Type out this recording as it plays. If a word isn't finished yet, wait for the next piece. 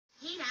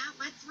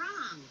What's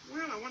wrong?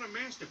 Well, I want to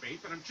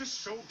masturbate, but I'm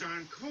just so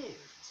darn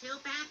cold. Too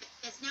bad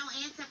there's no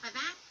answer for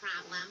that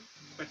problem.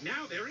 But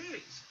now there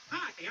is.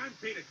 Hi, I'm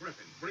Peter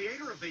Griffin,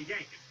 creator of the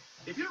Yanket.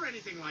 If you're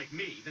anything like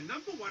me, the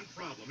number one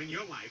problem in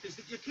your life is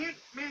that you can't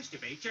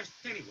masturbate just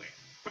anywhere.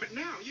 But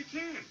now you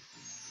can.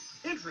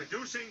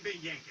 Introducing the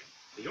Yanket,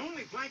 the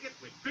only blanket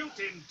with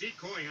built-in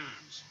decoy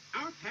arms.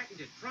 Our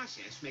patented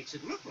process makes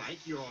it look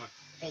like you're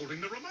holding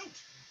the remote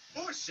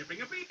or sipping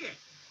a beer.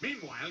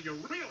 Meanwhile, your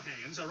real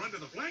hands are under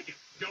the blanket,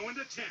 going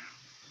to town.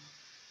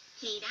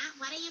 Peter,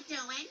 what are you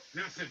doing?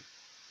 Nothing.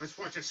 Let's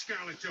watch a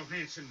Scarlett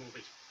Johansson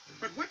movie.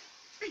 But what?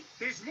 Hey,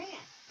 there's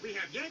more. We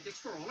have Yankets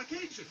for all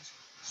occasions.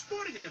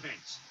 Sporting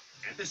events.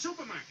 At the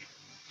supermarket.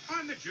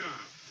 On the job.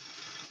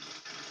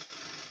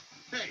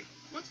 Hey,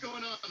 what's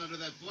going on under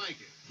that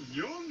blanket?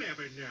 You'll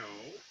never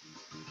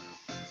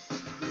know.